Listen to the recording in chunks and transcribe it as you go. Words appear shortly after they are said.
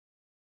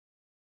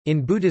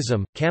In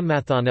Buddhism,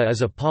 Kammaṭṭhāna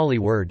is a Pali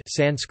word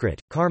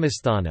Sanskrit,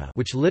 karmasthana,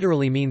 which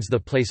literally means the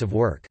place of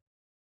work.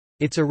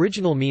 Its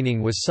original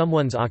meaning was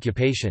someone's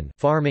occupation,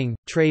 farming,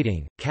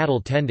 trading,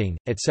 cattle tending,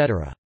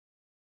 etc.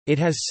 It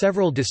has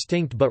several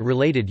distinct but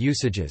related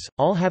usages,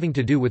 all having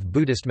to do with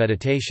Buddhist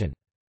meditation.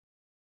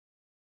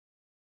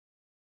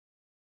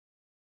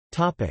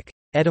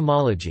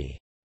 Etymology.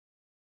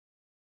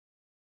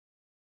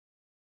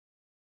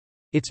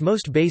 Its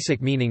most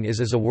basic meaning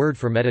is as a word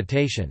for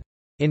meditation.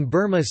 In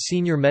Burma,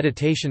 senior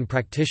meditation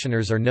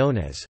practitioners are known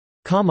as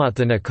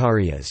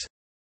Kammaṭṭhānakāryas,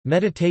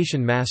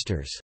 meditation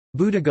masters.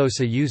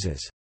 Buddhaghosa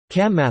uses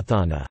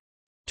Kammaṭṭhāna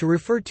to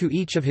refer to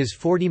each of his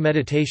 40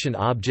 meditation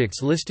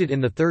objects listed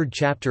in the third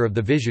chapter of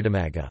the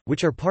Visuddhimagga,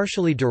 which are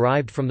partially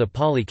derived from the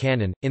Pali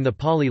Canon. In the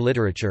Pali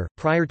literature,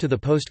 prior to the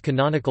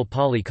post-canonical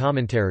Pali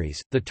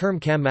commentaries, the term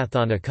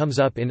Kammaṭṭhāna comes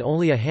up in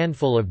only a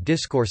handful of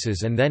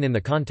discourses and then in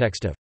the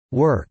context of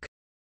work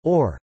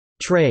or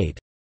trade.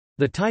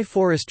 The Thai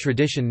forest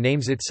tradition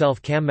names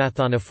itself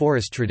Kammaṭṭhāna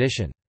forest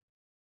tradition.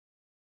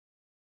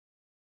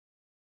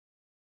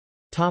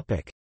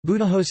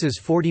 Buddhaghosa's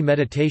 40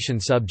 meditation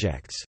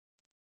subjects.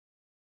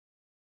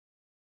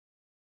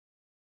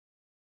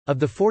 Of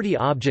the 40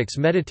 objects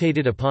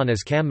meditated upon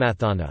as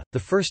Kammaṭṭhāna, the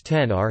first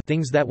 10 are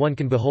things that one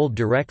can behold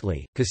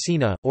directly,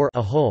 kasina, or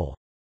a whole.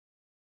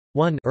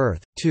 1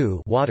 earth,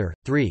 2 water,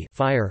 3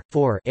 fire,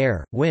 4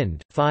 air,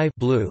 wind, 5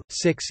 blue,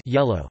 6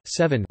 yellow,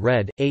 7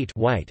 red, 8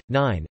 white,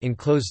 9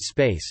 enclosed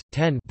space,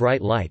 10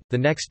 bright light. The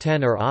next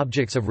 10 are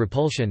objects of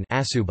repulsion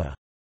asubha.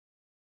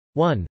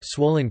 1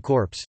 swollen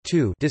corpse,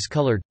 2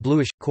 discolored,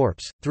 bluish,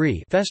 corpse,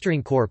 3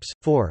 festering corpse,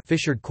 4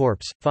 fissured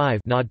corpse,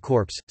 5 gnawed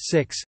corpse,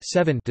 6,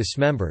 7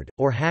 dismembered,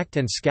 or hacked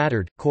and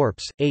scattered,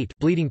 corpse, 8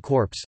 bleeding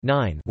corpse,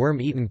 9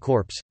 worm-eaten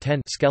corpse,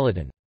 10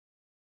 skeleton.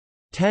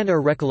 10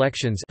 are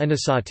recollections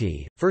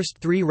anusati. First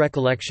 3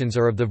 recollections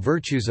are of the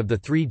virtues of the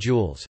 3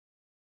 jewels.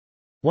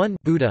 1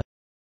 Buddha,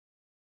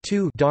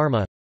 2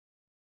 Dharma,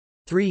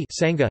 3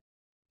 Sangha.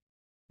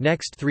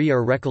 Next 3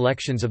 are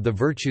recollections of the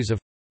virtues of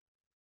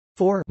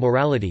 4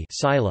 morality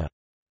sila,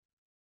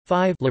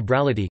 5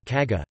 liberality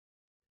kagga,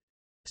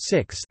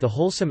 6 the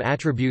wholesome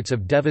attributes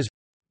of devas,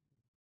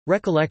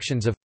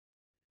 recollections of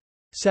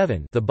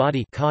 7 the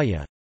body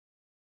kaya,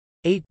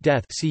 8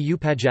 death see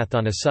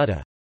Upajjhathana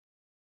Sutta,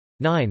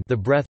 9 the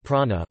breath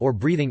prana or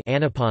breathing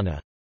anapana,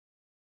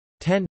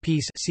 10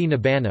 peace see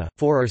Nibbana.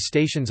 4 are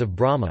stations of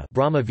Brahma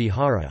Brahma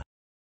Vihara.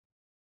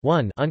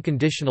 1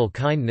 unconditional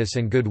kindness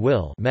and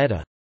goodwill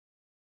metta,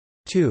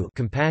 2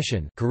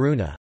 compassion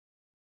karuna,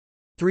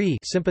 3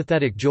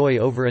 sympathetic joy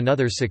over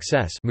another's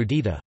success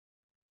mudita,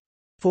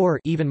 4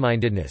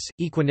 even-mindedness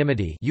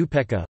equanimity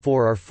upekkha.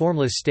 4 are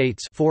formless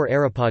states 4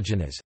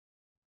 arapajhanas.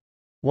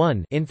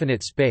 1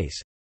 infinite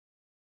space,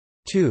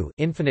 2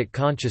 infinite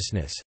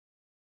consciousness,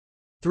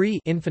 3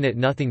 infinite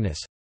nothingness,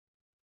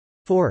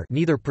 4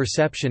 neither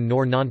perception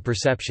nor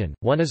non-perception.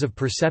 1 is of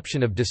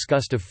perception of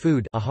disgust of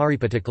food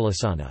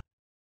aharipatikkalasana.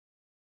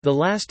 The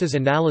last is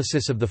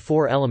analysis of the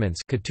 4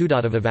 elements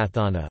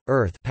Katudadavavatthana,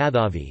 earth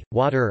Pathavi,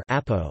 water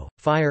Apo,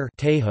 fire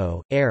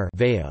Teho, air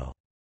Vayo.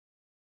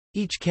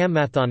 Each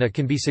Kammaṭṭhāna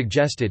can be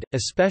suggested,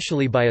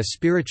 especially by a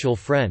spiritual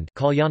friend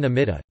kalyana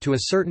mitta, to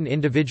a certain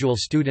individual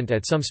student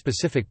at some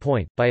specific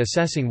point, by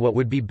assessing what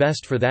would be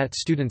best for that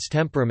student's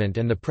temperament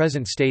and the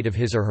present state of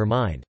his or her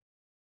mind.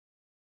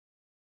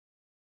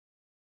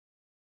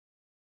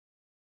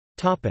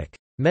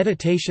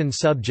 Meditation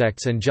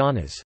subjects and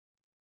jhanas.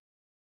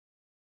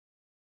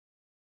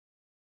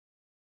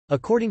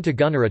 According to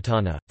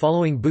Gunaratana,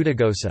 following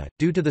Buddhaghosa,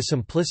 due to the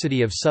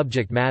simplicity of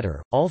subject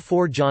matter, all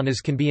 4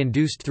 jhanas can be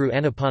induced through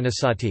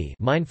anapanasati,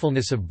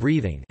 mindfulness of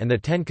breathing, and the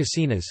 10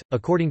 kasinas.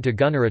 According to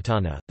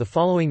Gunaratana, the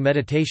following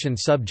meditation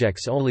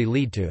subjects only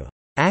lead to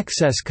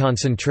access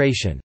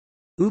concentration.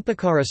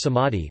 Upakara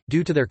samadhi,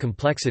 due to their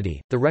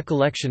complexity, the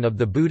recollection of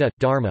the Buddha,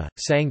 Dharma,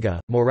 Sangha,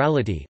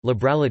 morality,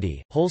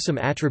 liberality, wholesome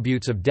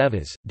attributes of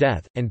devas,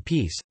 death, and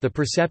peace, the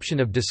perception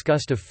of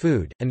disgust of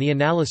food, and the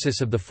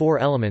analysis of the 4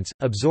 elements.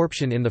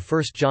 Absorption in the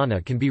first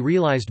jhana can be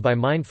realized by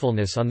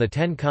mindfulness on the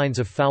 10 kinds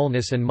of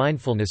foulness and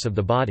mindfulness of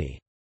the body.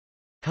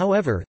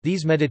 However,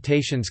 these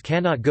meditations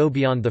cannot go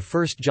beyond the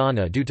first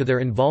jhana due to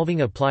their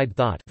involving applied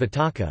thought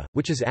vitakka,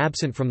 which is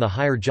absent from the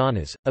higher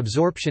jhanas.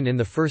 Absorption in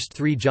the first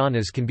 3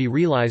 jhanas can be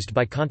realized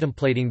by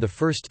contemplating the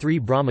first 3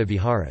 Brahma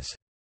viharas.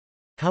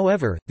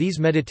 However, these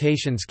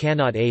meditations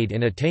cannot aid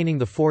in attaining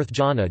the 4th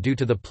jhana due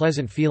to the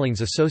pleasant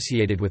feelings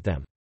associated with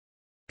them.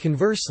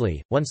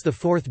 Conversely, once the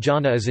 4th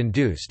jhana is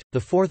induced, the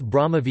 4th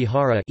Brahma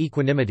vihara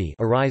equanimity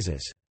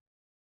arises.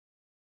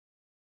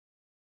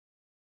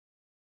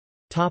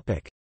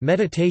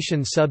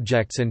 Meditation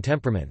subjects and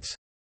temperaments.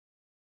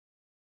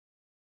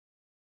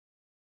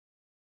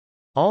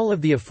 All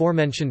of the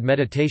aforementioned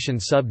meditation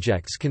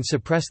subjects can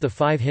suppress the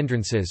 5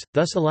 hindrances,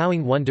 thus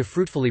allowing one to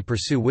fruitfully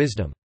pursue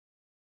wisdom.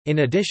 In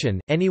addition,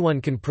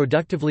 anyone can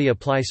productively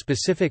apply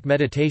specific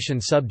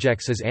meditation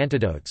subjects as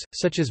antidotes,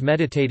 such as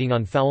meditating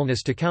on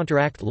foulness to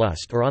counteract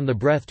lust or on the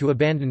breath to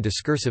abandon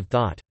discursive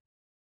thought.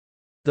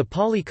 The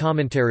Pali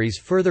commentaries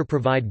further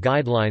provide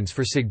guidelines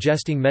for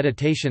suggesting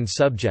meditation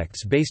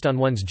subjects based on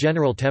one's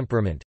general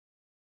temperament.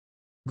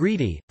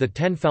 Greedy, the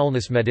 10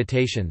 foulness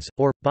meditations,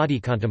 or, body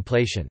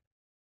contemplation.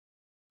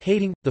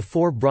 Hating, the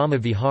 4 Brahma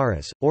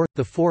Viharas, or,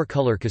 the 4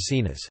 color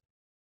kasinas.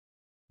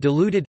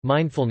 Deluded,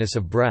 mindfulness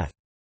of breath.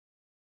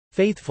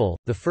 Faithful,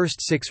 the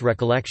first 6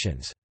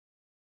 recollections.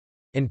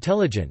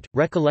 Intelligent,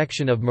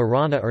 recollection of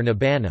marana or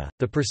nibbana,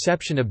 the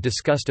perception of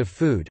disgust of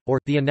food, or,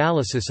 the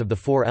analysis of the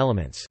 4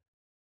 elements.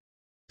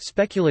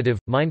 Speculative,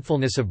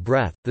 mindfulness of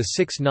breath, the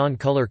 6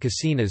 non-color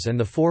kasinas and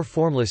the 4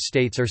 formless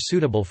states are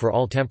suitable for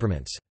all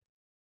temperaments.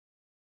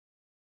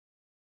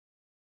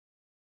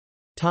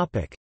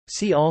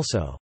 See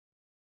also: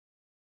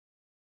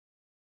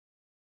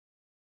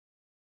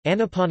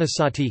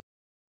 Anapanasati,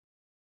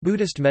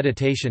 Buddhist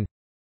meditation,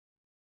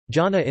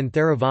 Jhana in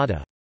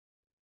Theravada,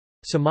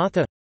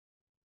 Samatha,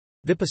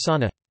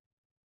 Vipassana.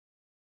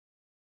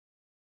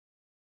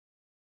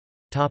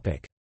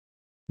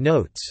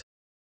 Notes.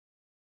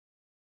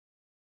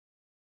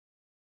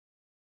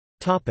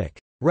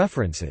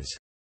 References.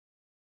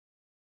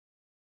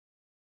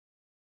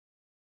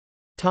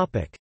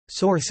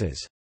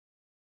 Sources.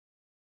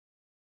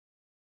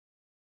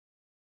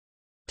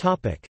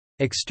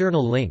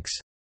 External links.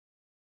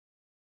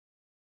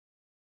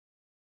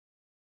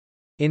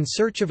 In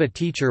Search of a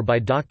Teacher by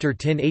Dr.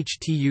 Tin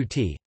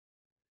Htut,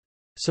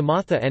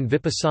 Samatha and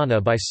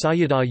Vipassana by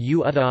Sayadaw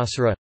U.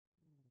 Uttasara,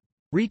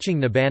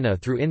 Reaching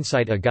Nibbana Through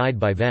Insight, a guide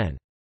by Ven.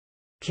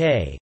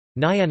 K.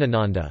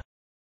 Nyanananda,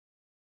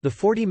 The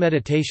 40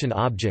 Meditation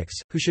Objects,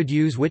 Who Should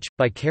Use Which?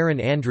 By Karen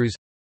Andrews,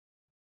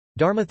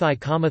 Dharmathai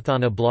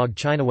Kammaṭṭhāna blog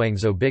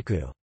Chinawangzo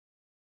Bhikkhu